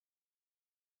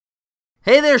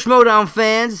Hey there, Schmodown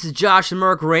fans. This is Josh and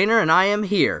Merc Rayner, and I am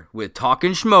here with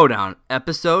Talkin' Schmodown,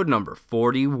 episode number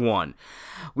 41.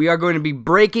 We are going to be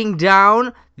breaking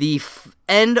down the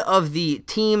end of the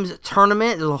team's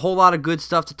tournament. There's a whole lot of good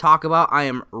stuff to talk about. I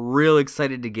am real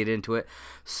excited to get into it.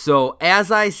 So,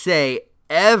 as I say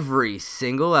every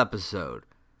single episode,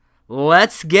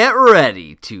 let's get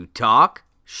ready to talk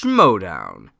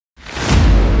Schmodown.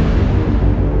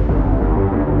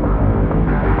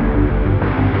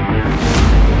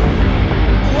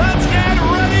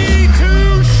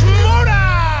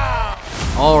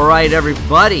 All right,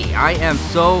 everybody, I am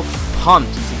so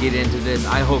pumped to get into this.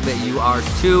 I hope that you are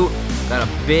too. Got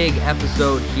a big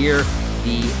episode here.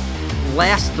 The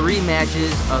last three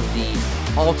matches of the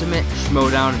Ultimate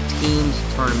Schmodown Teams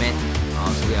Tournament.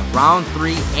 So we have round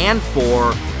 3 and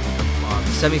 4, the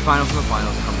semifinals and the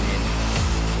finals coming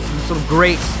in. Some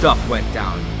great stuff went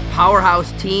down.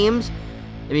 Powerhouse teams.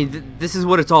 I mean, this is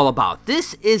what it's all about.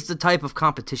 This is the type of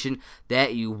competition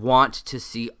that you want to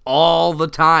see all the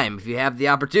time. If you have the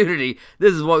opportunity,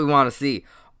 this is what we want to see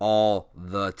all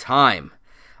the time.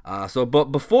 But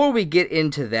before we get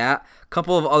into that, a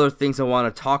couple of other things I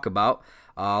want to talk about.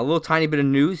 A little tiny bit of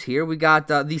news here. We got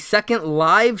the second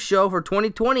live show for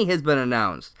 2020 has been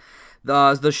announced.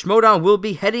 The Schmodown will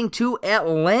be heading to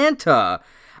Atlanta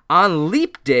on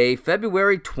Leap Day,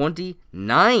 February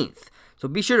 29th. So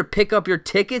be sure to pick up your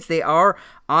tickets. They are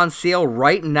on sale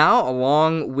right now,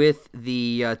 along with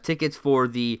the tickets for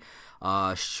the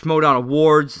Schmodown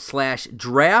Awards /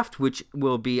 Draft, which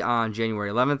will be on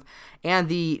January 11th, and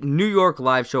the New York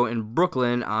live show in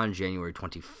Brooklyn on January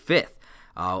 25th,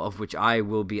 of which I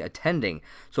will be attending.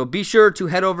 So be sure to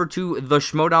head over to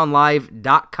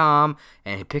theschmodownlive.com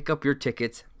and pick up your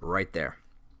tickets right there.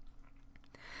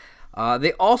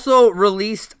 They also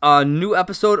released a new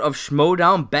episode of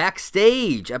Schmodown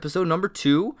Backstage. Episode number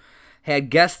 2 had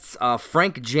guests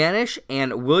Frank Janish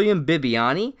and William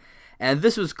Bibiani, and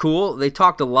this was cool. They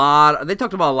talked about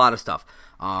a lot of stuff.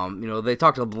 They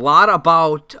talked a lot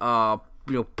about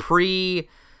pre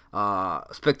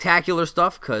Spectacular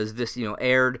stuff, because this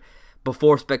aired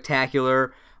before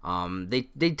Spectacular.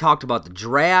 They talked about the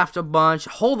draft a bunch,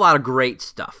 a whole lot of great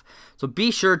stuff. So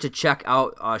be sure to check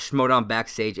out Schmodown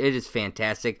Backstage. It is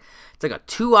fantastic. It's like a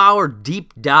 2-hour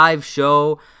deep dive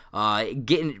show,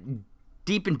 getting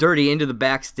deep and dirty into the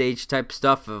backstage type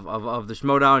stuff of the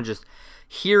Schmodown, just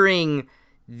hearing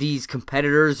these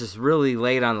competitors just really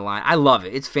lay it on the line. I love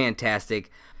it. It's fantastic.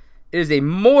 It is a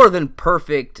more than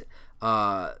perfect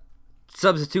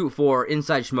substitute for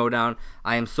Inside Schmodown.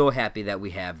 I am so happy that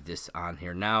we have this on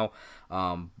here now.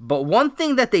 But one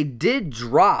thing that they did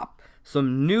drop,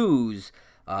 some news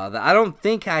that I don't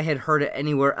think I had heard it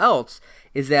anywhere else,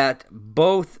 is that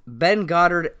both Ben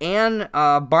Goddard and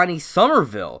Bonnie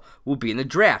Somerville will be in the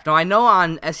draft. Now, I know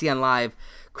on SEN Live,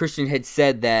 Christian had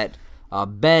said that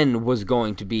Ben was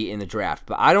going to be in the draft,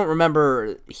 but I don't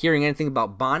remember hearing anything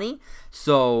about Bonnie,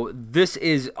 so this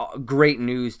is great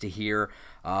news to hear.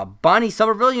 Bonnie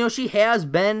Somerville, she has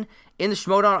been in the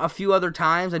Schmodown a few other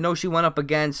times. I know she went up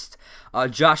against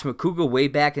Josh McCouga way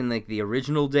back in the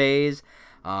original days,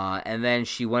 and then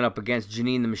she went up against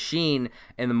Janine the Machine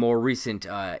in the more recent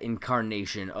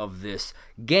incarnation of this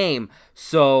game.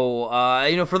 So,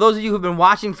 for those of you who've been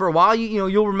watching for a while,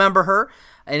 you'll remember her,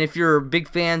 and if you're big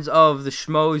fans of the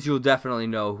Schmoes, you'll definitely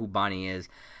know who Bonnie is.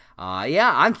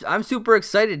 I'm super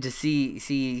excited to see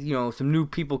some new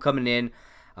people coming in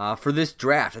for this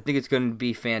draft. I think it's going to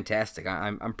be fantastic.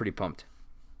 I'm pretty pumped.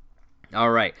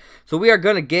 All right, so we are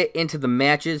going to get into the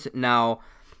matches now.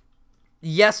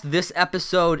 Yes, this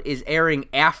episode is airing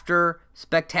after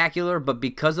Spectacular, but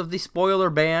because of the spoiler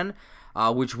ban,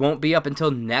 which won't be up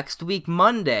until next week,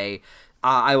 Monday,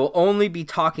 I will only be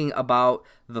talking about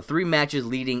the 3 matches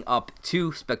leading up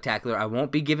to Spectacular. I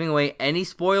won't be giving away any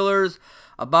spoilers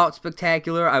about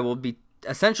Spectacular. I will be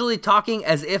essentially talking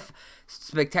as if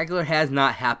Spectacular has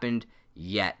not happened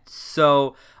yet.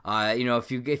 So,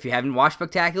 if you haven't watched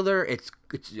Spectacular, it's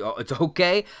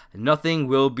okay. Nothing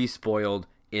will be spoiled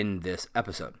in this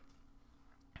episode.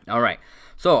 All right.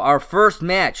 So our first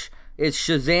match is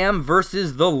Shazam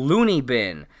versus the Looney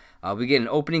Bin. We get an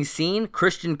opening scene.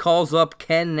 Christian calls up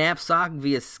Ken Knapsack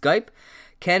via Skype.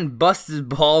 Ken busts his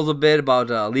balls a bit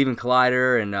about leaving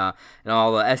Collider and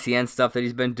all the SEN stuff that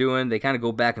he's been doing. They kind of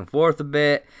go back and forth a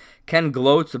bit. Ken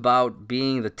gloats about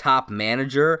being the top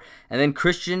manager, and then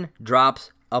Christian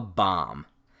drops a bomb.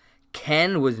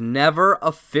 Ken was never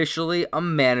officially a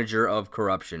manager of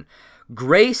Corruption.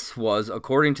 Grace was,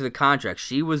 according to the contract.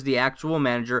 She was the actual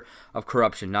manager of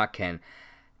Corruption, not Ken.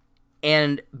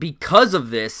 And because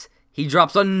of this, he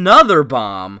drops another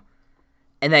bomb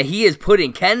and that he is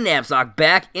putting Ken Napzok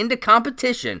back into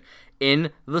competition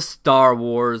in the Star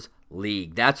Wars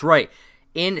League. That's right.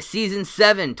 In Season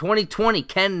 7, 2020,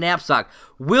 Ken Napzok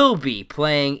will be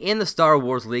playing in the Star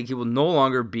Wars League. He will no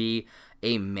longer be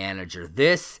a manager.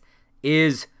 This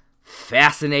is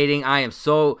fascinating. I am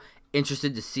so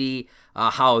interested to see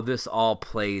how this all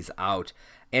plays out.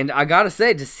 And I gotta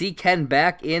say, to see Ken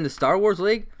back in the Star Wars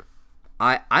League,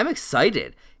 I'm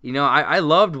excited. I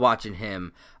loved watching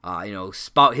him,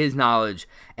 spout his knowledge,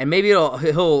 and maybe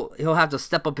he'll have to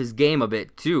step up his game a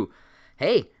bit too.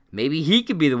 Hey, maybe he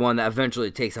could be the one that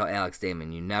eventually takes out Alex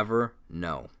Damon. You never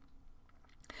know.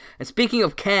 And speaking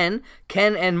of Ken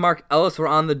and Mark Ellis were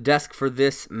on the desk for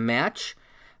this match.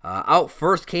 Out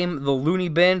first came the Looney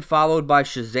Bin, followed by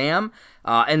Shazam.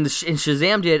 And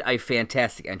Shazam did a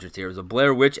fantastic entrance here. It was a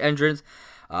Blair Witch entrance.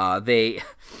 They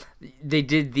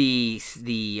did the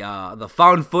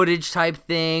found footage type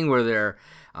thing where they're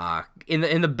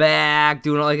in the back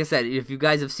doing, like I said, if you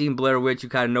guys have seen Blair Witch, you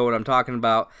kind of know what I'm talking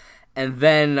about. And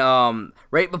then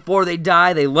right before they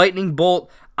die, they lightning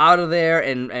bolt out of there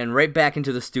and right back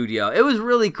into the studio. It was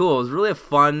really cool. It was really a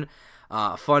fun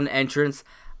entrance.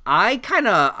 I kind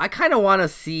of want to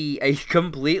see a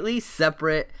completely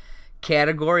separate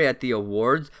category at the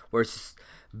awards where it's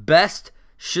best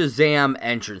Shazam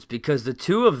entrance, because the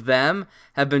two of them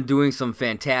have been doing some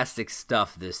fantastic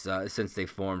stuff since they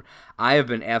formed. I have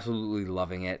been absolutely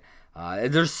loving it.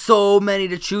 There's so many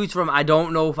to choose from. I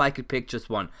don't know if I could pick just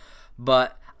one,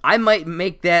 but I might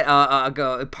make that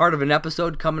a part of an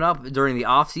episode coming up during the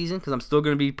off season, because I'm still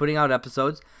going to be putting out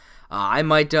episodes. I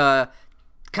might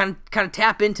kind of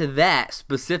tap into that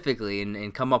specifically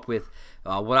and come up with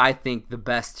what I think the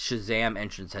best Shazam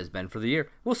entrance has been for the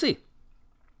year. We'll see.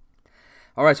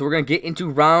 All right, so we're going to get into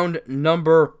round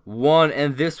number 1,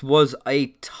 and this was a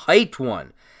tight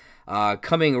one.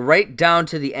 Coming right down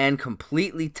to the end,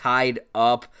 completely tied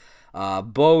up.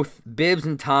 Both Bibbs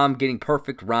and Tom getting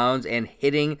perfect rounds and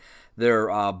hitting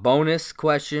their bonus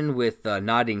question with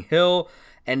Notting Hill,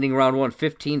 ending round 1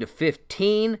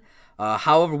 15-15.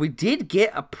 However, we did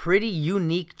get a pretty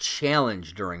unique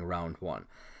challenge during round 1.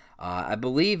 I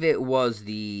believe it was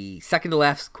the second to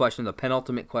last question, the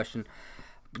penultimate question.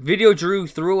 Video Drew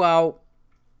threw out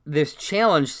this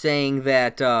challenge saying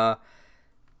that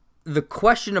the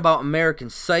question about American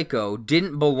Psycho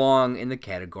didn't belong in the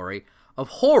category of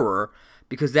horror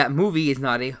because that movie is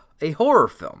not a horror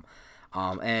film.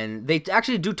 And they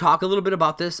actually do talk a little bit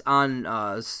about this on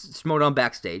Schmoedown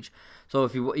Backstage. So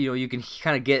if you can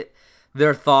kind of get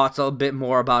their thoughts a bit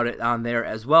more about it on there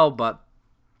as well. But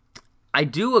I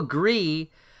do agree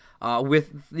with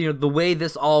the way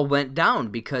this all went down,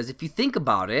 because if you think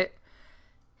about it,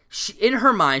 in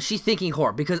her mind she's thinking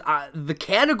horror because the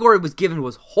category was given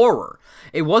was horror.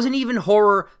 It wasn't even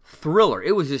horror thriller.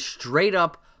 It was just straight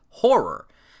up horror.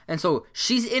 And so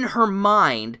she's in her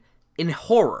mind in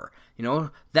horror.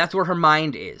 That's where her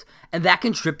mind is, and that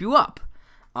can trip you up.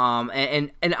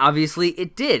 And obviously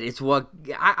it did. It's what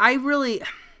I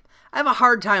have a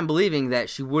hard time believing that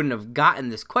she wouldn't have gotten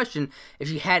this question if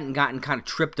she hadn't gotten kind of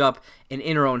tripped up and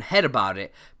in her own head about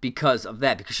it because of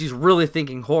that, because she's really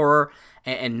thinking horror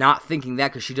and not thinking that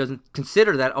because she doesn't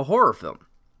consider that a horror film.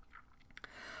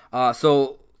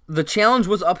 So the challenge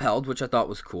was upheld, which I thought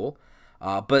was cool.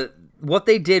 But what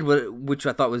they did, which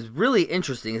I thought was really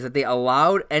interesting, is that they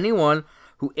allowed anyone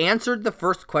who answered the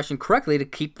first question correctly to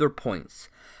keep their points.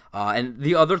 And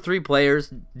the other 3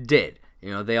 players did.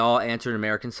 They all answered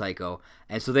American Psycho,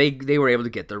 and so they were able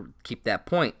to keep that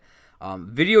point.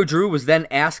 Video Drew was then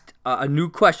asked a new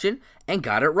question and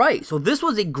got it right. So this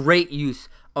was a great use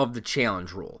of the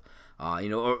challenge rule.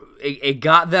 It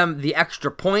got them the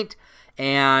extra point,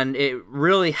 and it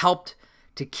really helped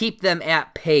to keep them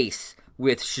at pace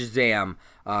with Shazam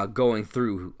going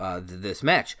through this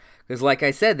match. Because like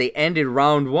I said, they ended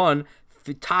round 1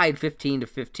 tied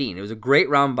 15-15. It was a great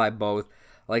round by both.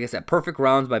 Like I said, perfect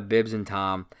rounds by Bibbs and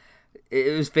Tom.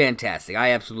 It was fantastic.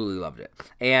 I absolutely loved it.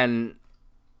 And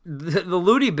the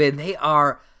Looney Bin, they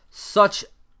are such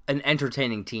an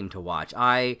entertaining team to watch.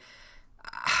 I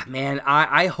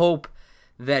hope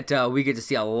that we get to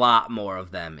see a lot more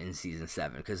of them in Season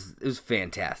 7 because it was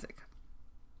fantastic.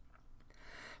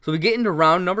 So we get into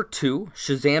round number 2.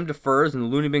 Shazam defers and the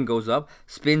Looney Bin goes up,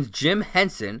 spins Jim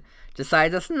Henson,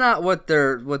 decides that's not what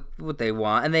they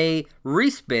want, and they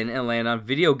respin and land on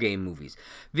video game movies.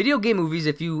 Video game movies,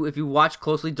 if you watch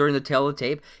closely during the tail of the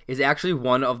tape, is actually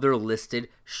one of their listed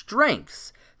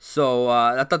strengths. So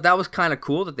I thought that was kind of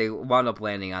cool that they wound up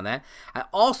landing on that. I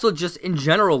also just in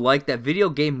general like that video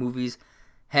game movies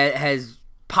has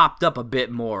popped up a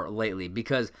bit more lately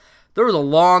because there was a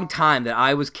long time that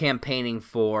I was campaigning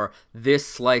for this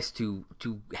slice to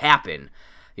happen.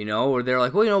 Or they're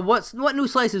like, well, what new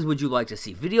slices would you like to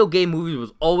see? Video game movies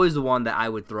was always the one that I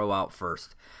would throw out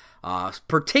first,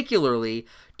 particularly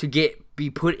to be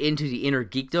put into the Inner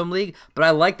Geekdom League. But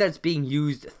I like that it's being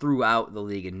used throughout the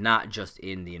league and not just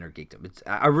in the Inner Geekdom.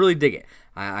 I really dig it.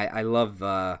 I love,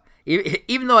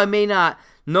 even though I may not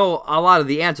know a lot of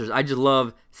the answers, I just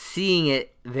love seeing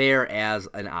it there as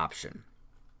an option.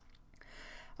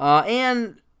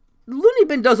 And Looney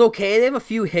Bin does okay. They have a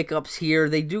few hiccups here.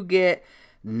 They do get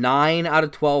 9 out of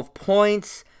 12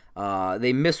 points.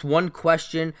 They miss one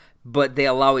question, but they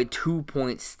allow a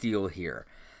 2-point steal here.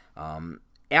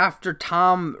 After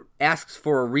Tom asks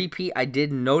for a repeat, I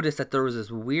did notice that there was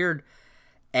this weird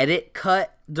edit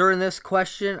cut during this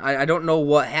question. I don't know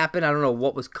what happened. I don't know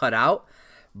what was cut out,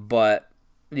 but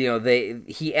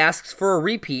he asks for a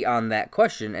repeat on that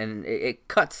question, and it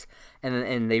cuts,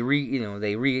 and they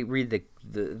reread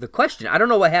the question. I don't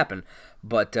know what happened,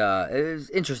 but it was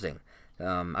interesting.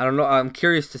 I don't know. I'm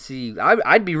curious to see.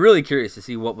 I'd be really curious to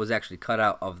see what was actually cut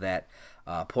out of that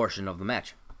portion of the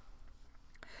match.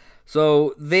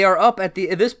 So they are up at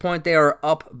this point. They are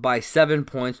up by 7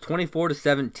 points,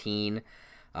 24-17.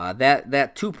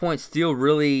 That 2-point steal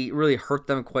really hurt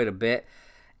them quite a bit.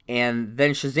 And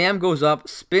then Shazam goes up,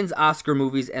 spins Oscar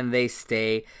movies, and they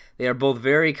stay. They are both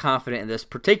very confident in this,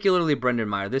 particularly Brendan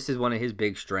Meyer. This is one of his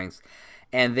big strengths.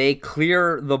 And they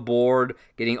clear the board,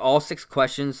 getting all 6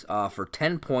 questions for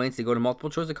 10 points. They go to multiple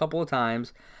choice a couple of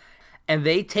times. And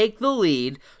they take the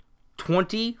lead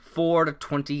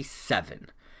 24-27.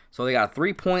 So they got a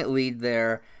 3-point lead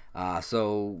there. That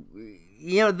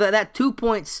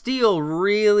 2-point steal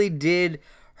really did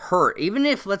hurt. Even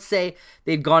if, let's say,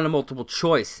 they'd gone to multiple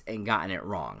choice and gotten it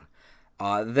wrong,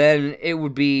 then it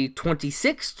would be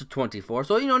 26-24.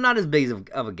 So, not as big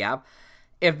of a gap.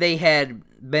 If they had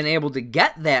been able to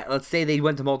get that, let's say they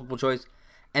went to multiple choice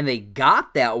and they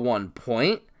got that 1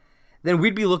 point, then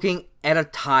we'd be looking at a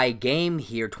tie game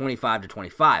here,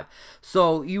 25-25.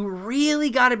 So you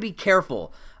really got to be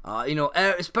careful,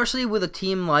 especially with a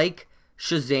team like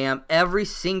Shazam. Every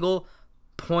single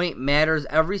point matters.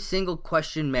 Every single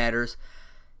question matters.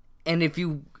 And if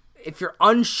you're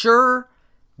unsure,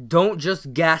 don't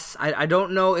just guess. I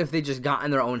don't know if they just got in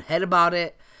their own head about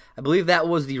it. I believe that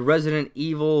was the Resident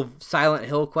Evil Silent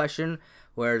Hill question,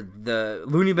 where the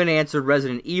Looney Bin answered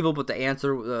Resident Evil, but the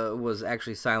answer was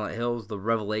actually Silent Hills, the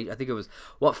Revelation. I think it was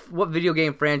what video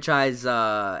game franchise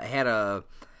had a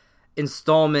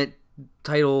installment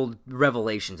titled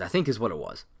Revelations, I think is what it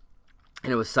was,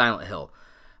 and it was Silent Hill,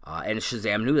 and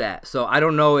Shazam knew that. So I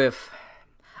don't know.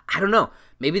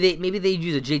 Maybe they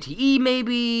use a JTE,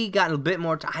 maybe gotten a bit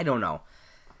more time. I don't know,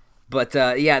 but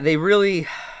they really,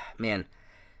 man.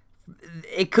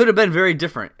 It could have been very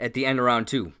different at the end of round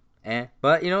 2.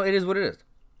 But, it is what it is.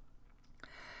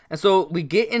 And so we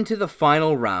get into the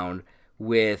final round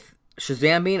with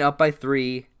Shazam being up by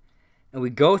 3. And we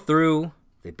go through.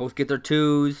 They both get their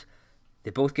 2s.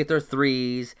 They both get their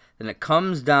 3s. Then it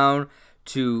comes down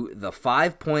to the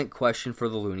 5-point question for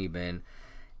the Looney Bin.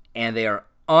 And they are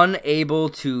unable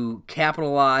to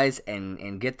capitalize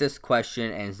and get this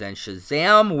question. And then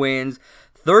Shazam wins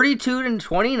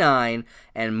 32-29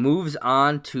 and moves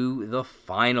on to the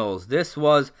finals. It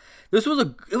was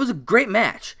a great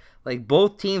match. Like,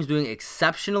 both teams doing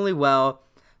exceptionally well.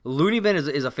 Looney Bin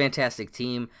is a fantastic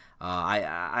team.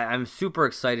 I'm super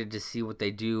excited to see what they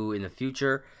do in the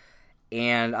future,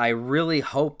 and I really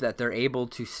hope that they're able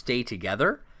to stay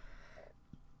together.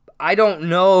 I don't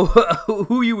know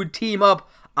who you would team up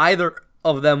either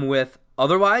of them with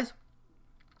otherwise,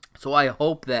 so I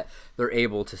hope that they're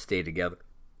able to stay together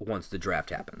once the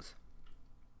draft happens.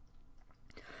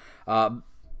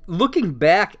 Looking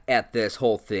back at this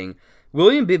whole thing,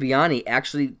 William Bibbiani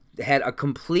actually had a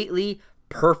completely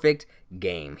perfect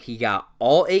game. He got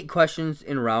all 8 questions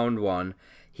in round 1.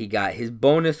 He got his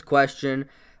bonus question.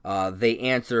 They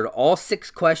answered all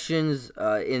 6 questions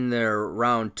in their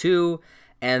round 2,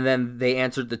 and then they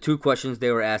answered the 2 questions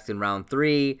they were asked in round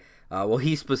 3.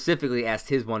 He specifically asked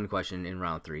his 1 question in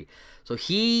round 3. So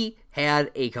he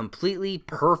had a completely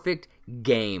perfect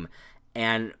game.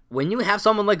 And when you have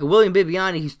someone like William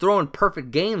Bibbiani, he's throwing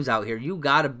perfect games out here, you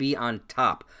got to be on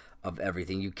top of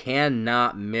everything. You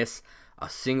cannot miss a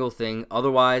single thing.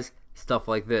 Otherwise, stuff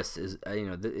like this is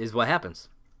what happens.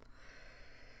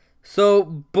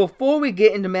 So before we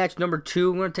get into match number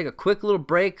 2, we're going to take a quick little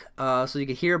break so you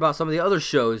can hear about some of the other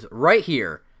shows right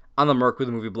here on the Merc with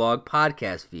the Movie Blog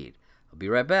podcast feed. I'll be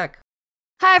right back.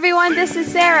 Hi everyone, this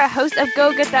is Sarah, host of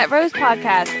Go Get That Rose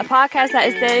podcast, a podcast that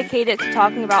is dedicated to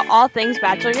talking about all things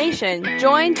Bachelor Nation.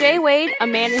 Join Jay Wade, a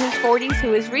man in his 40s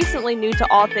who is recently new to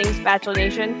all things Bachelor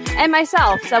Nation, and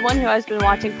myself, someone who has been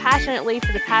watching passionately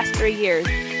for the past 3 years,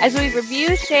 as we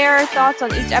review, share our thoughts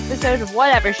on each episode of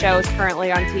whatever show is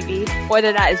currently on TV,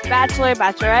 whether that is Bachelor,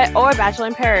 Bachelorette, or Bachelor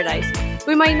in Paradise.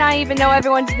 We might not even know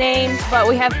everyone's names, but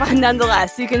we have fun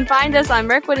nonetheless. You can find us on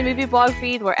Mirkwood Movie Blog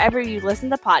feed wherever you listen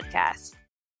to podcasts.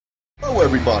 Hello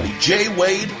everybody, Jay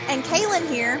Wade and Kaylin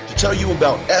here to tell you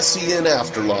about SEN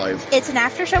Afterlive. It's an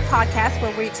after-show podcast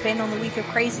where we expand on the week of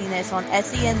craziness on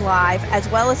SEN Live, as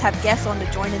well as have guests on to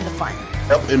join in the fun.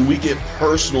 Yep, and we get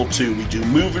personal too. We do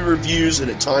movie reviews,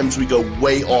 and at times we go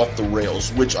way off the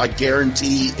rails, which I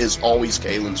guarantee is always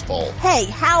Kaylin's fault. Hey,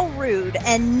 how rude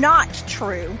and not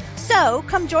true. So,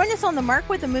 come join us on the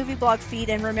Mirkwood Movie Blog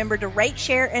feed, and remember to rate,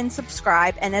 share, and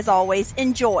subscribe, and as always,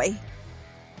 enjoy.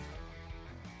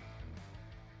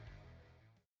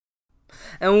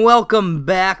 And welcome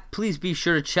back. Please be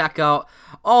sure to check out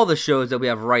all the shows that we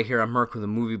have right here on Mirkwood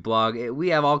Movie Blog. We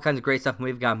have all kinds of great stuff, and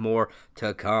we've got more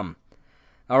to come.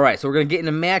 All right, so we're going to get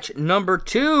into match number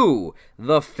 2,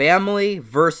 The Family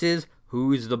versus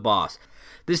Who's the Boss.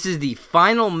 This is the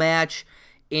final match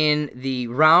in the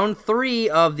round 3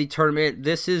 of the tournament.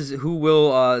 This is who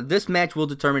will. This match will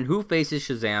determine who faces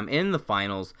Shazam in the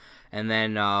finals, and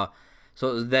then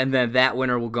then that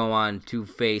winner will go on to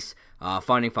face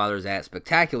Founding Fathers at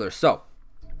Spectacular. So,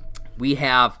 we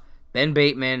have Ben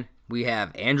Bateman, we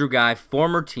have Andrew Guy,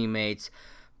 former teammates,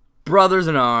 brothers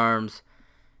in arms.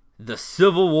 The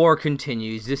Civil War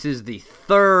continues. This is the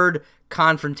third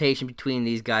confrontation between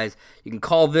these guys. You can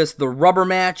call this the rubber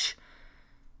match.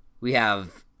 We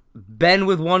have Ben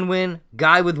with 1 win,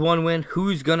 Guy with 1 win.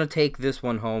 Who's going to take this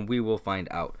one home? We will find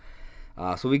out.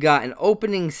 So we got an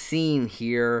opening scene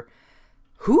here.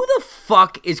 Who the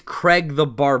fuck is Craig the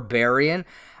Barbarian?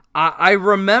 I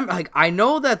remember, like, I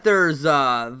know that there's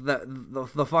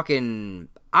the fucking,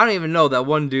 I don't even know, that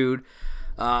one dude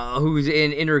who's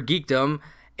in Inner Geekdom,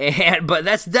 but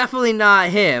that's definitely not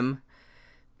him.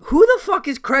 Who the fuck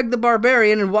is Craig the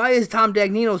Barbarian, and why is Tom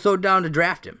Dagnino so down to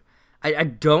draft him? I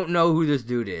don't know who this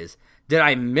dude is. Did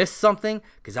I miss something?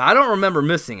 Because I don't remember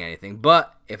missing anything,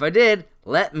 but if I did,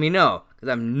 let me know, because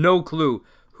I have no clue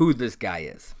who this guy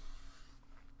is.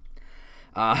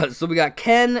 So we got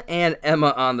Ken and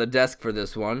Emma on the desk for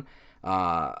this one.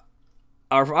 Our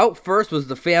out first was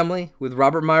The Family with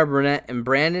Robert Meyer Burnett and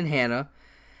Brandon Hanna,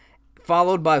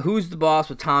 followed by Who's the Boss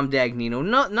with Tom Dagnino.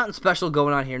 Nothing special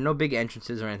going on here. No big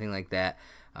entrances or anything like that.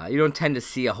 You don't tend to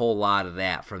see a whole lot of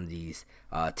that from these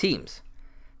teams.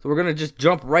 So we're going to just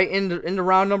jump right into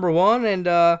round number 1, and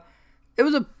it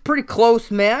was a pretty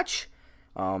close match.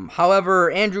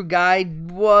 However, Andrew Guy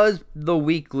was the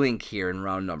weak link here in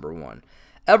round number 1.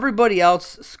 Everybody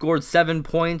else scored 7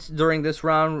 points during this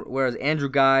round, whereas Andrew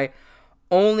Guy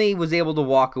only was able to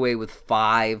walk away with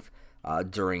 5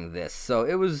 during this. So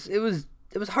it was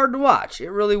hard to watch. It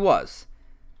really was.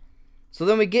 So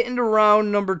then we get into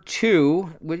round number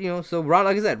 2. Like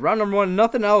I said, round number 1,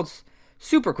 nothing else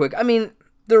super quick. I mean,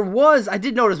 I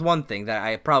did notice one thing that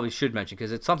I probably should mention,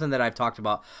 because it's something that I've talked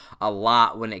about a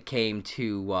lot when it came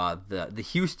to the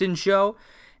Houston show,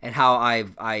 and how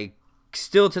I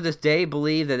still to this day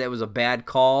believe that it was a bad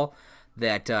call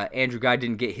that Andrew Guy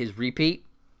didn't get his repeat.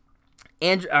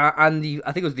 And I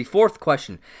think it was the 4th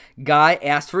question, Guy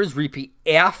asked for his repeat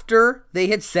after they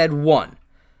had said 1.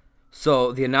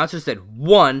 So the announcer said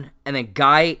 1, and then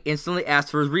Guy instantly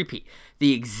asked for his repeat.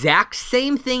 The exact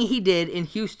same thing he did in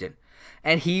Houston.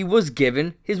 And he was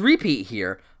given his repeat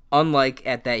here, unlike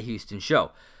at that Houston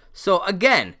show. So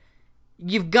again,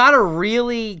 you've got to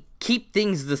really keep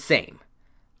things the same.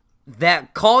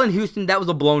 That call in Houston, that was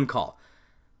a blown call.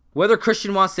 Whether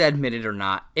Christian wants to admit it or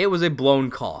not, it was a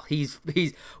blown call.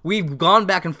 We've gone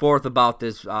back and forth about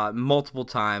this multiple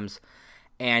times,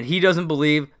 and he doesn't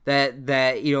believe that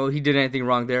he did anything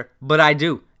wrong there, but I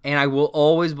do, and I will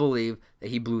always believe that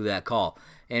he blew that call.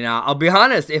 And I'll be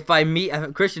honest, if I meet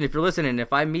Christian, if you're listening,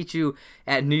 if I meet you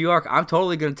at New York, I'm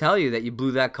totally going to tell you that you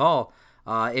blew that call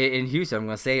in Houston. I'm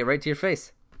going to say it right to your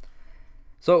face.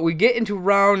 So we get into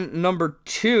round number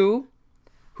 2.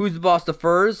 Who's the Boss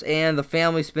defers, and The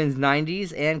Family spins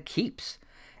 90s and keeps.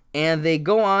 And they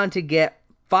go on to get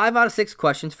 5 out of 6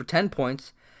 questions for 10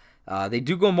 points. They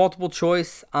do go multiple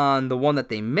choice on the one that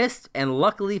they missed, and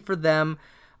luckily for them,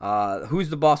 Who's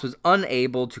the Boss was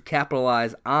unable to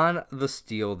capitalize on the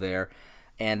steal there.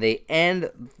 And they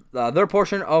end their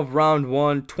portion of round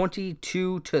 1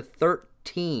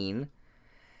 22-13.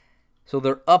 So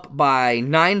they're up by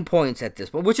 9 points at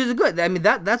this point, which is good. I mean,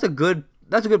 that's a good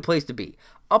that's a good place to be.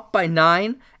 Up by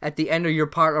 9 at the end of your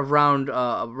part of round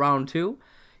 2.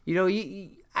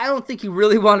 I don't think you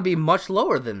really want to be much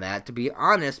lower than that, to be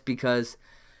honest, because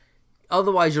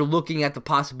otherwise you're looking at the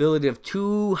possibility of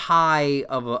too high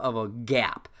of a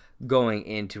gap going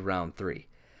into round 3.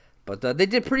 But they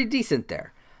did pretty decent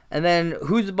there. And then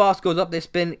Who's the Boss goes up. They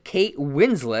spin Kate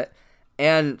Winslet,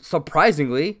 and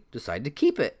surprisingly decide to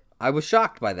keep it. I was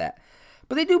shocked by that.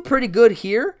 But they do pretty good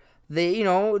here. They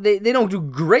don't do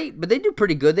great, but they do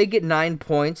pretty good. They get 9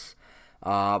 points.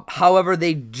 However,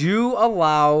 they do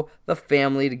allow the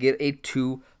family to get a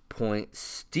 2-point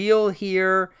steal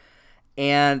here,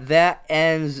 and that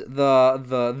ends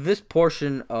this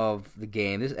portion of the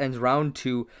game. This ends round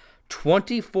 2,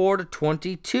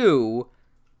 24-22.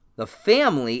 The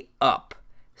family up.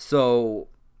 So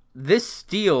this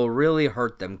steal really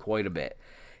hurt them quite a bit.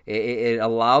 It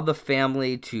allowed the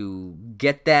family to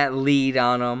get that lead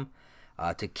on them,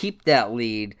 to keep that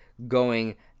lead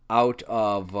going out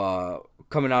of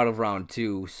coming out of round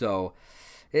 2. So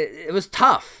it was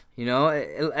tough,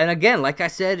 and again, like I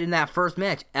said in that first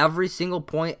match, every single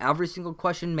point, every single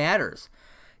question matters.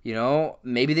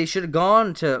 Maybe they should have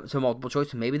gone to multiple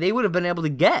choice. Maybe they would have been able to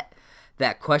get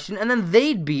that question, and then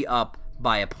they'd be up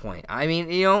by a point. I mean,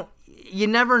 you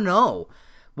never know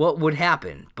what would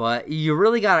happen, but you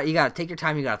really gotta take your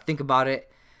time. You gotta think about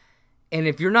it, and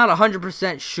if you're not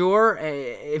 100% sure,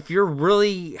 if you're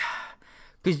really,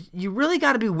 because you really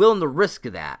got to be willing to risk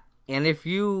that. And if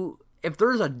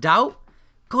there's a doubt,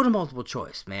 go to multiple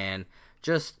choice, man.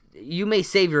 You may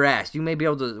save your ass. You may be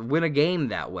able to win a game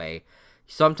that way.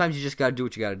 Sometimes you just got to do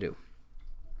what you got to do.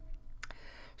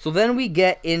 So then we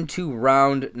get into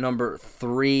round number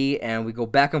 3, and we go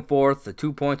back and forth, the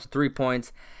 2 points, 3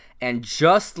 points. And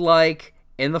just like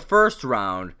in the first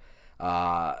round,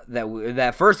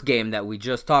 that first game that we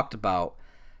just talked about,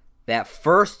 that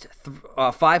first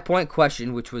 5-point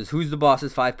question, which was Who's the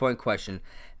Boss's 5-point question,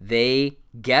 they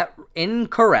get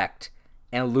incorrect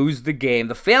and lose the game.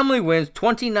 The family wins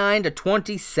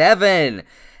 29-27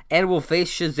 and will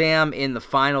face Shazam in the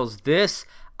finals.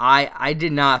 I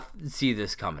did not see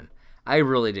this coming. I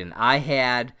really didn't. I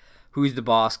had Who's the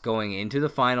Boss going into the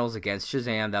finals against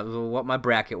Shazam. That was what my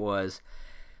bracket was.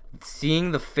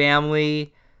 Seeing the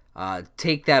family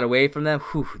take that away from them,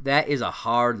 that is a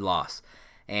hard loss.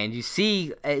 And you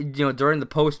see, during the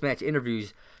post-match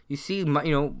interviews, you see,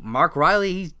 Mark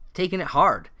Riley, he's taking it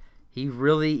hard. He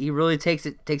really takes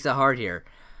it hard here.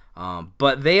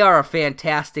 But they are a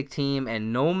fantastic team,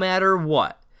 and no matter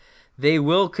what, they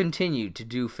will continue to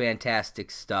do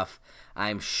fantastic stuff.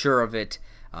 I'm sure of it.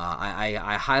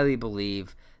 I highly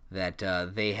believe that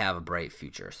they have a bright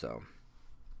future. So,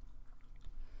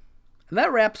 and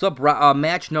that wraps up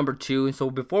match number 2. And so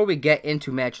before we get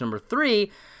into match number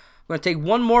 3, we're going to take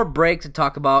one more break to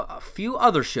talk about a few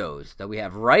other shows that we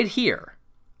have right here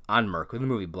on Merc with the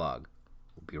Movie Blog.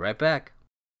 We'll be right back.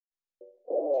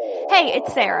 Hey,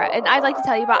 it's Sarah, and I'd like to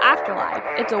tell you about Afterlife.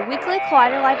 It's a weekly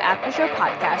Collider Live after show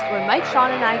podcast where Mike,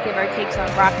 Sean, and I give our takes on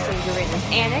Roxanne Dorena's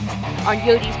antics, on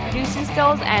Yodi's producing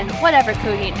skills, and whatever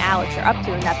Cody and Alex are up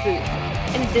to in that booth.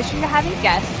 In addition to having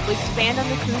guests, we expand on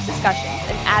the crew's discussions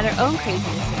and add our own craziness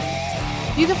in the mix.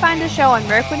 You can find the show on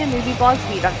Merc with the Movie Blog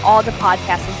feed on all the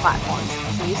podcasting platforms.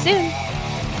 See you soon!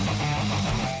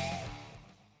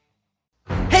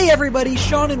 Hey everybody,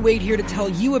 Sean and Wade here to tell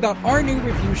you about our new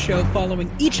review show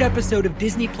following each episode of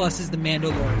Disney Plus's The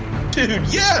Mandalorian. Dude,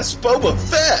 yes, Boba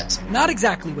Fett! Not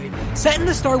exactly, Wade. Set in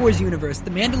the Star Wars universe,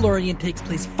 The Mandalorian takes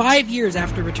place 5 years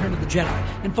after Return of the Jedi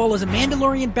and follows a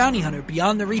Mandalorian bounty hunter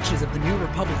beyond the reaches of the New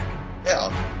Republic.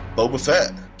 Yeah, Boba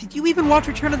Fett. Did you even watch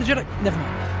Return of the Jedi? Never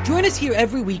mind. Join us here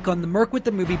every week on the Merc with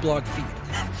the Movie Blog feed.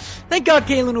 Thank God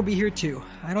Kaylin will be here too.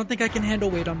 I don't think I can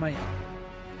handle Wade on my own.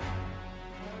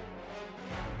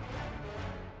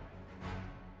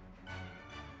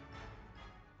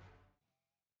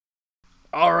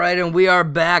 All right, and we are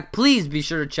back. Please be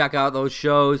sure to check out those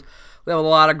shows. We have a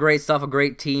lot of great stuff, a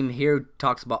great team here who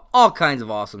talks about all kinds of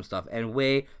awesome stuff, and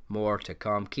way more to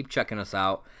come. Keep checking us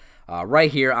out right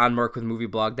here on Merc with Movie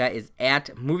Blog. That is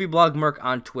at MovieBlogMerc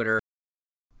on Twitter.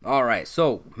 All right,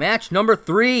 so match number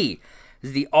 3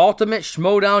 is the Ultimate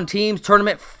Schmodown Teams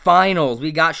Tournament Finals.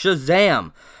 We got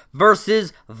Shazam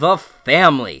versus The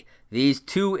Family. These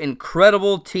two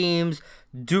incredible teams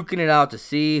duking it out to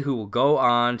see who will go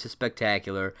on to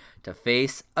Spectacular to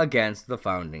face against the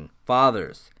Founding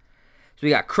Fathers. So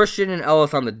we got Christian and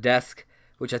Ellis on the desk,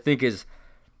 which I think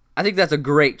that's a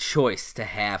great choice to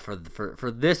have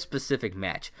for this specific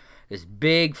match. This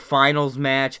big finals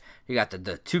match. You got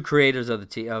the two creators of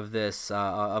this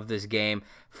game,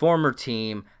 former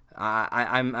team,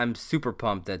 I'm super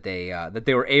pumped that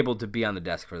they were able to be on the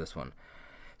desk for this one.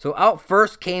 So out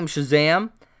first came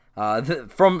Shazam. A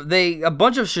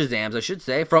bunch of Shazams, I should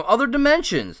say, from other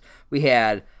dimensions. We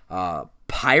had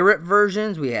pirate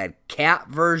versions, we had cat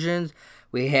versions,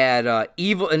 we had an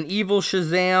evil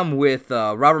Shazam with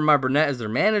Robert Meyer Burnett as their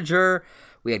manager.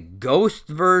 We had ghost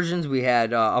versions. We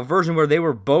had a version where they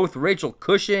were both Rachel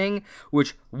Cushing,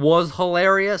 which was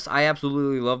hilarious. I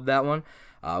absolutely loved that one.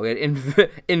 We had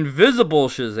Invisible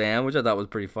Shazam, which I thought was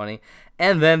pretty funny.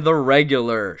 And then the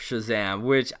regular Shazam,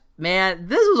 which, man,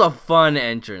 this was a fun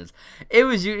entrance. It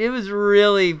was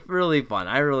really, really fun.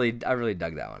 I really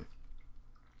dug that one.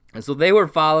 And so they were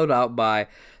followed out by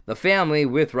the family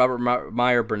with Robert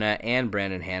Meyer Burnett and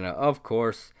Brandon Hanna, of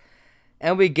course.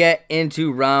 And we get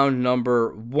into round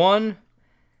number 1.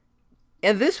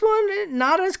 And this one,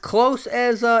 not as close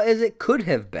as it could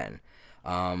have been.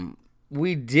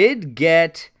 We did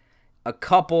get a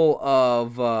couple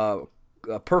of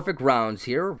perfect rounds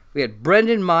here. We had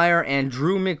Brendan Meyer and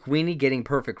Drew McWeeny getting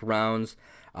perfect rounds,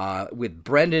 with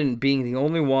Brendan being the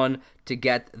only one to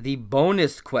get the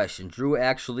bonus question. Drew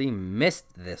actually missed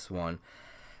this one.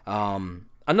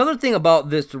 Another thing about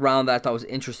this round that I thought was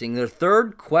interesting, their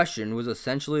third question was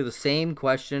essentially the same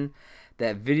question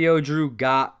that Video Drew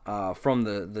got from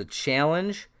the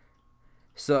challenge,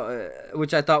 so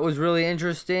which I thought was really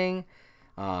interesting.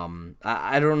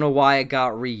 I don't know why it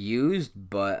got reused,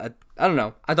 but I don't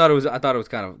know. I thought it was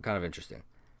kind of interesting.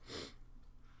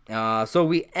 So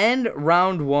we end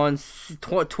round 1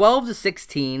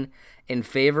 12-16 in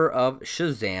favor of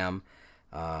Shazam.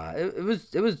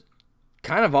 It was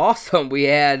kind of awesome. We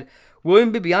had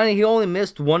William Bibiani. He only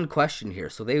missed one question here,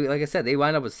 so they, like I said, they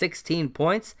wind up with 16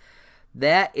 points.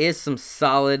 That is some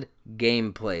solid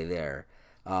gameplay there.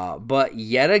 But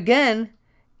yet again,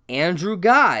 Andrew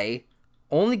Guy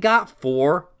only got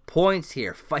 4 points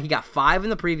here. He got 5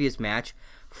 in the previous match,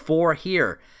 4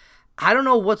 here. I don't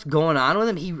know what's going on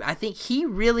with him. I think he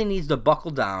really needs to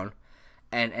buckle down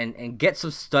and get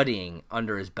some studying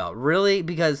under his belt. Really,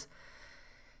 because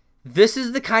this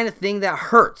is the kind of thing that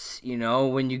hurts,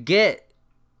 when you get,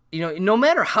 no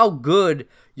matter how good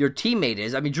your teammate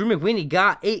is. I mean, Drew McWeeny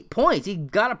got 8 points. He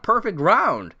got a perfect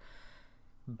round.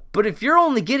 But if you're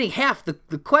only getting half the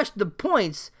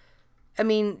points, I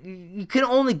mean, you can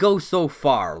only go so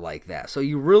far like that. So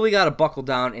you really got to buckle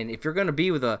down. And if you're going to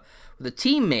be with a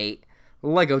teammate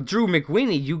like a Drew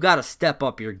McWeeny, you got to step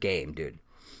up your game, dude.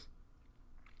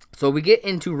 So we get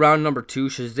into round number 2.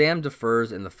 Shazam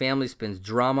defers, and the family spins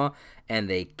drama, and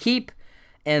they keep.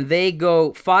 And they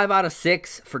go 5 out of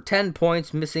 6 for 10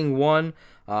 points, missing 1,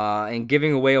 and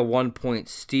giving away a 1-point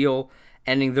steal,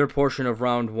 ending their portion of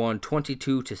round 1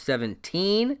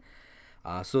 22-17.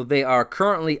 So they are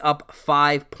currently up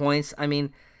 5 points. I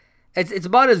mean, it's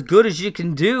about as good as you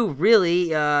can do, really,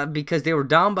 because they were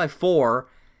down by 4,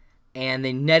 and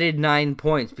they netted 9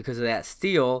 points because of that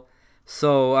steal.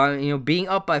 So, being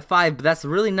up by 5, but that's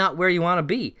really not where you want to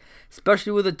be,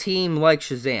 especially with a team like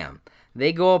Shazam.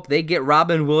 They go up, they get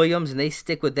Robin Williams, and they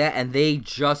stick with that, and they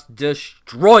just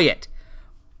destroy it.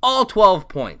 All 12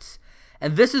 points.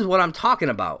 And this is what I'm talking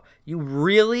about. You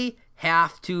really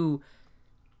have to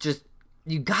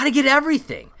you got to get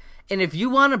everything. And if you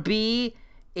want to be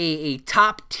a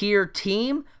top-tier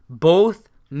team, both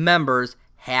members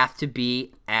have to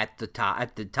be at the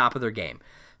top of their game.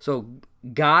 So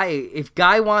if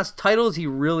Guy wants titles, he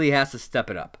really has to step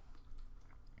it up.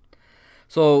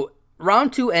 So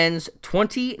round 2 ends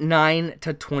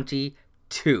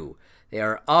 29-22. They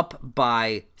are up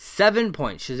by 7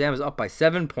 points. Shazam is up by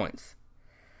 7 points.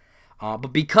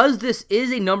 But because this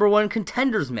is a number 1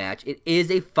 contenders match, it is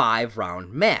a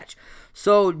 5-round match.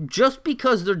 So just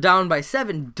because they're down by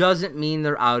 7 doesn't mean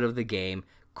they're out of the game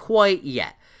quite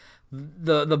yet.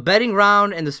 The betting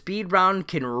round and the speed round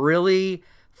can really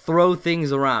throw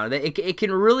things around. It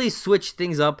can really switch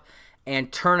things up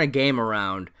and turn a game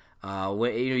around.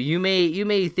 You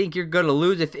may think you're going to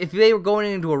lose if they were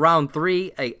going into a round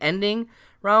 3, ending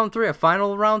round 3, a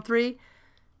final round 3.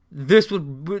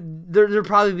 There'd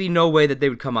probably be no way that they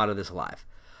would come out of this alive.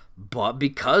 But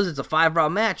because it's a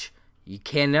 5-round match, you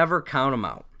can never count them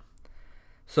out.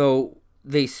 So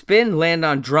they land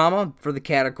on drama for the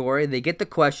category. They get the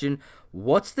question,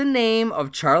 what's the name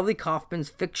of Charlie Kaufman's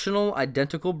fictional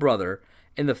identical brother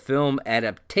in the film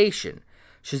adaptation?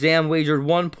 Shazam wagered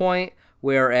 1 point,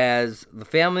 whereas the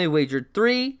family wagered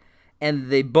 3, and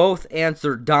they both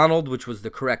answered Donald, which was the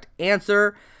correct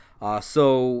answer.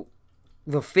 So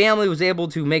the family was able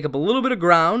to make up a little bit of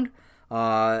ground.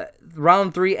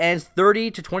 Round 3 ends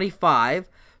 30-25.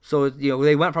 So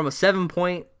they went from a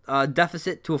 7-point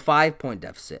deficit to a 5-point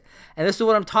deficit. And this is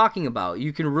what I'm talking about.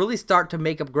 You can really start to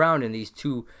make up ground in these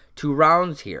two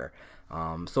rounds here.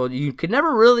 So you can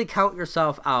never really count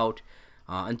yourself out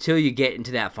until you get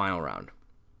into that final round.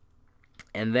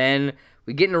 And then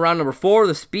we get into round number 4,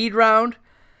 the speed round.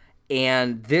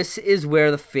 And this is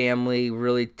where the family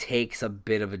really takes a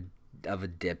bit of a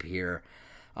dip here.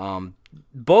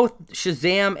 Both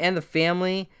Shazam and the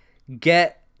family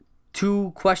get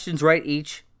 2 questions right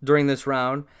each during this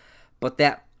round, but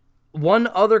that one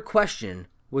other question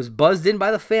was buzzed in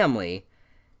by the family,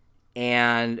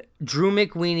 and Drew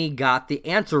McWeeny got the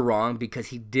answer wrong because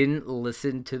he didn't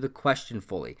listen to the question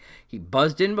fully. He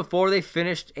buzzed in before they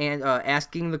finished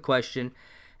asking the question,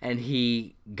 and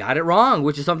he got it wrong,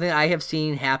 which is something I have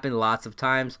seen happen lots of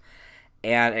times,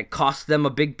 and it cost them a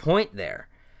big point there.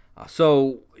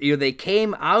 So they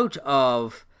came out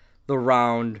of the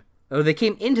round, or they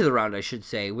came into the round, I should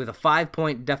say, with a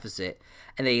 5-point deficit,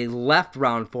 and they left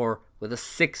round 4 with a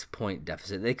 6-point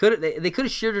deficit. They could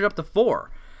have sheared it up to 4,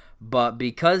 but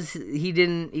because he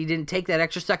didn't take that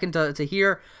extra second to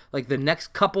hear like the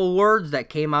next couple words that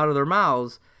came out of their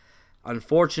mouths,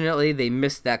 unfortunately they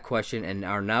missed that question and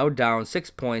are now down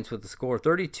 6 points with the score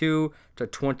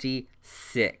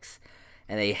 32-26.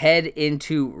 And they head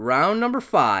into round number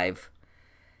 5,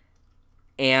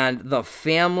 and the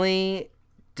family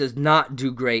does not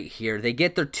do great here. They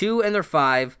get their 2 and their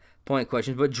 5-point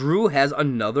questions, but Drew has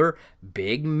another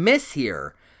big miss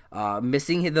here,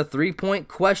 missing the 3-point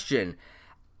question.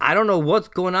 I don't know what's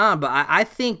going on, but I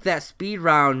think that speed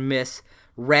round miss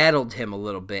rattled him a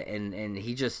little bit, and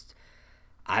he just,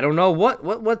 I don't know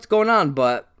what's going on,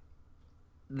 but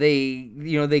they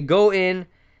go in.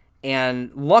 And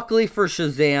luckily for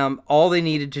Shazam, all they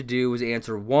needed to do was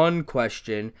answer one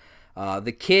question.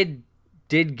 The kid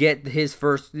did get the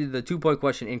 2-point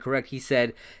question incorrect. He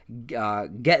said,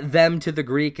 get them to the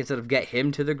Greek instead of get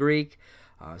him to the Greek.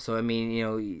 So, I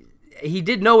mean, he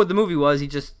did know what the movie was. He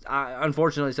just,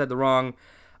 unfortunately, said the wrong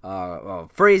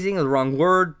phrasing or the wrong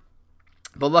word.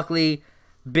 But luckily,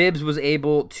 Bibbs was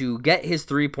able to get his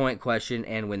 3-point question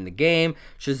and win the game.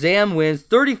 Shazam wins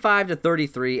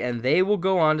 35-33, and they will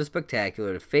go on to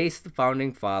Spectacular to face the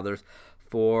Founding Fathers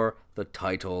for the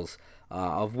titles,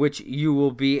 of which you will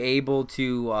be able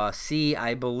to see,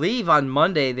 I believe, on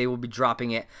Monday. They will be dropping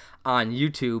it on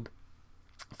YouTube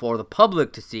for the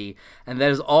public to see, and that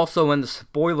is also when the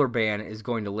spoiler ban is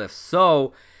going to lift.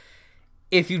 So,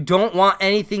 if you don't want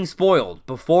anything spoiled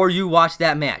before you watch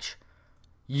that match,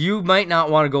 you might not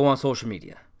want to go on social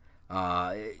media.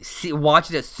 Watch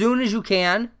it as soon as you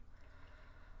can,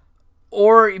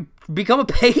 or become a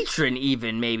patron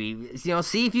even, maybe.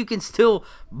 See if you can still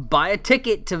buy a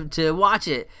ticket to watch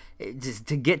it, just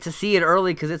to get to see it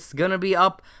early, because it's going to be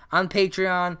up on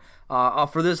Patreon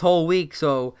for this whole week.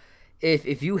 So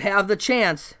if you have the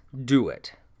chance, do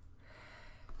it.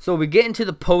 So we get into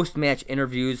the post-match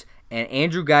interviews, and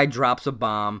Andrew Guy drops a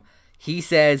bomb. He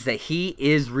says that he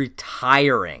is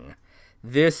retiring.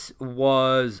 This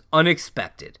was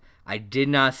unexpected. I did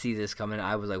not see this coming.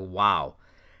 I was like, wow.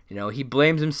 He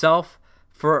blames himself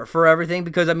for everything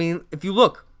because, I mean, if you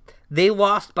look, they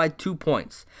lost by 2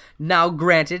 points. Now,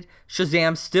 granted,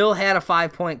 Shazam still had a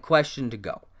 5-point question to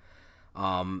go.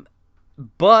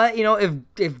 But,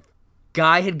 if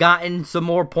Guy had gotten some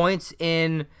more points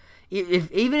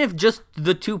even if just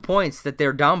the 2 points that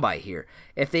they're down by here,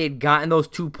 if they had gotten those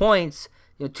 2 points,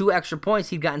 2 extra points,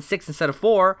 he'd gotten 6 instead of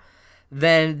 4,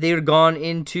 then they would have gone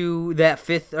into that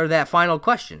 5th or that final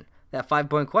question, that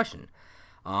 5-point question.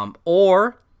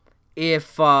 Or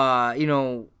if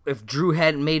Drew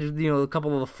hadn't made a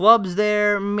couple of the flubs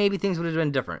there, maybe things would have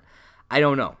been different. I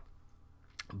don't know,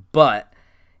 but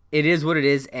it is what it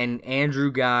is. And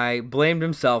Andrew Guy blamed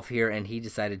himself here, and he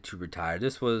decided to retire.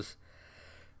 This was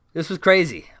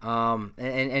crazy,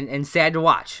 and sad to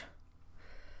watch.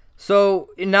 So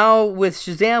now with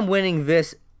Shazam winning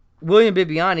this, William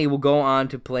Bibbiani will go on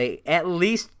to play at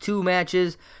least 2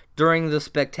 matches during the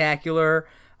Spectacular.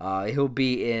 He'll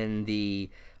be in the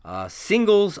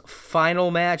singles final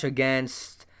match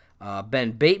against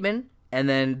Ben Bateman, and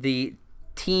then the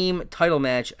team title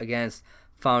match against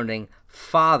Founding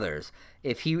Fathers.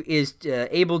 If he is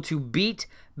able to beat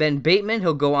Ben Bateman,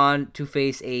 he'll go on to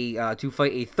fight a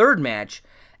 3rd match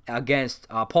against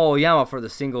Paul Oyama for the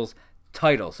singles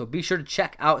title. So be sure to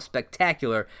check out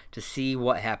Spectacular to see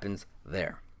what happens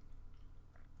there.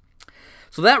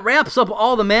 So that wraps up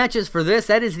all the matches for this.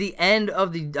 That is the end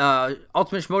of the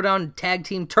Ultimate Schmoedown Tag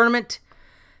Team Tournament.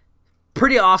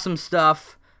 Pretty awesome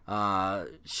stuff.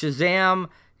 Shazam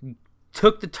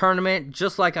took the tournament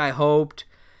just like I hoped.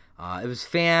 It was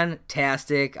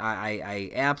fantastic.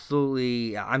 I'm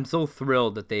so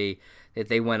thrilled that they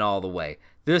went all the way.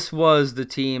 This was the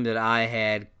team that I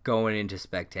had going into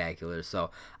Spectacular,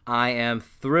 so I am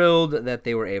thrilled that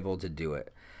they were able to do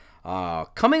it.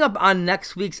 Coming up on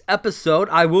next week's episode,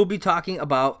 I will be talking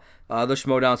about the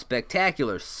Schmoedown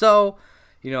Spectacular. So,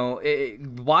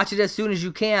 watch it as soon as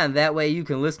you can. That way you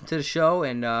can listen to the show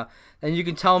and you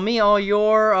can tell me all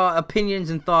your opinions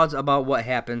and thoughts about what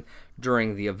happened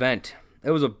during the event.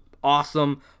 It was an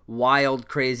awesome, wild,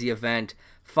 crazy event.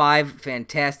 5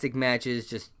 fantastic matches.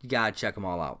 Just, you gotta check them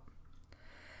all out.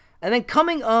 And then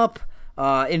coming up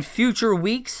in future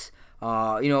weeks,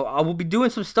 I will be doing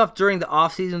some stuff during the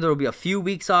off season. There will be a few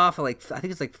weeks off, I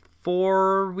think it's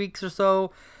 4 weeks or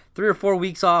so, 3 or 4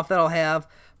 weeks off that I'll have.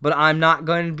 But I'm not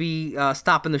going to be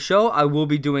stopping the show. I will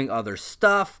be doing other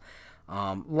stuff.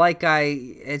 Like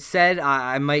I had said,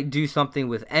 I might do something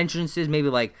with entrances, maybe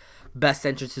like best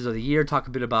entrances of the year. Talk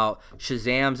a bit about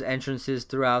Shazam's entrances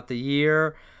throughout the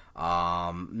year.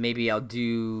 Maybe I'll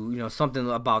do something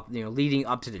about leading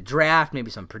up to the draft. Maybe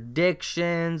some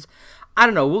predictions. I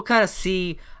don't know. We'll kind of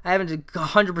see. I haven't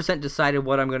 100% decided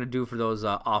what I'm going to do for those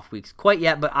off weeks quite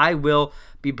yet, but I will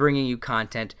be bringing you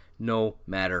content no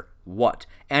matter what.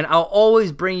 And I'll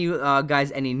always bring you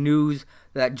guys any news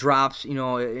that drops.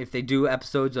 If they do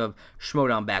episodes of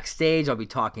Schmoedown Backstage, I'll be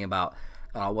talking about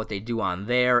what they do on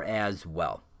there as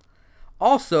well.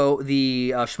 Also,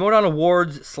 the Schmoedown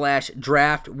Awards /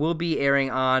 draft will be airing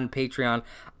on Patreon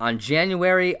on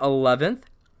January 11th.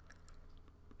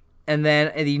 And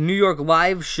then the New York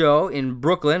live show in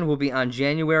Brooklyn will be on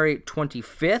January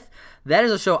 25th. That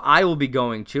is a show I will be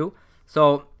going to.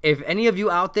 So if any of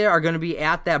you out there are going to be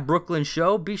at that Brooklyn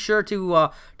show, be sure to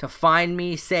find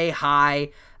me, say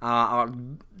hi.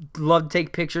 I'd love to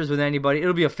take pictures with anybody.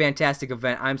 It'll be a fantastic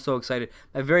event. I'm so excited.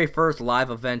 My very first live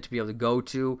event to be able to go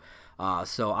to.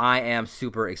 So I am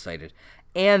super excited.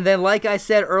 And then, like I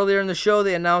said earlier in the show,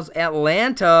 they announced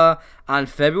Atlanta on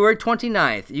February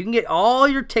 29th. You can get all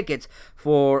your tickets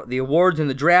for the awards and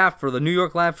the draft for the New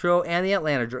York live show and the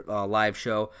Atlanta live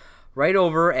show right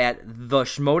over at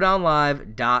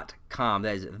theschmoedownlive.com.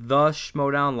 That is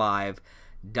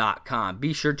theschmoedownlive.com.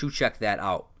 Be sure to check that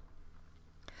out.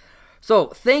 So,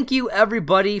 thank you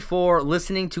everybody for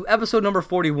listening to episode number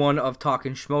 41 of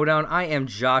Talkin' Schmoedown. I am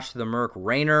Josh the Merc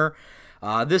Rayner.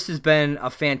 This has been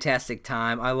a fantastic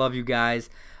time. I love you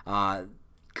guys.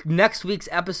 Next week's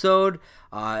episode,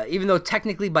 even though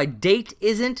technically by date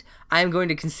isn't, I am going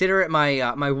to consider it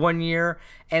my my 1 year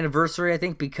anniversary, I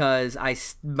think, because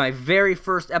my very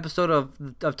first episode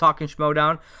of Talkin'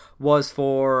 Schmoedown was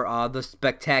for the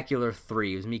Spectacular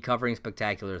 3. It was me covering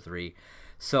Spectacular 3.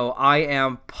 So I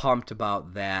am pumped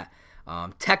about that.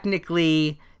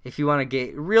 Technically, if you want to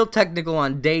get real technical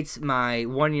on dates, my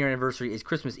 1 year anniversary is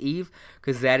Christmas Eve,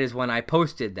 because that is when I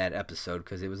posted that episode,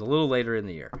 because it was a little later in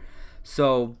the year.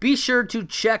 So be sure to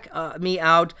check me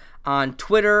out on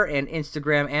Twitter and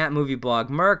Instagram at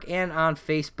MovieBlogMerc, and on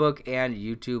Facebook and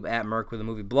YouTube at Merc with a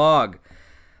Movie Blog.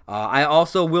 I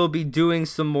also will be doing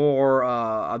some more,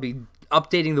 I'll be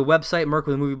updating the website,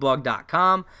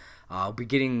 mercwithamovieblog.com. I'll be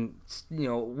getting,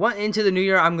 into the new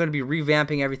year, I'm going to be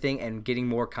revamping everything and getting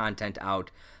more content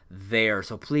out there.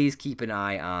 So please keep an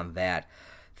eye on that.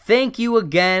 Thank you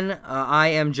again. I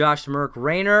am Josh Merc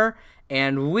Rayner,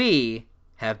 and we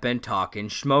have been talking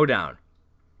Schmoedown.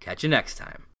 Catch you next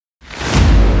time.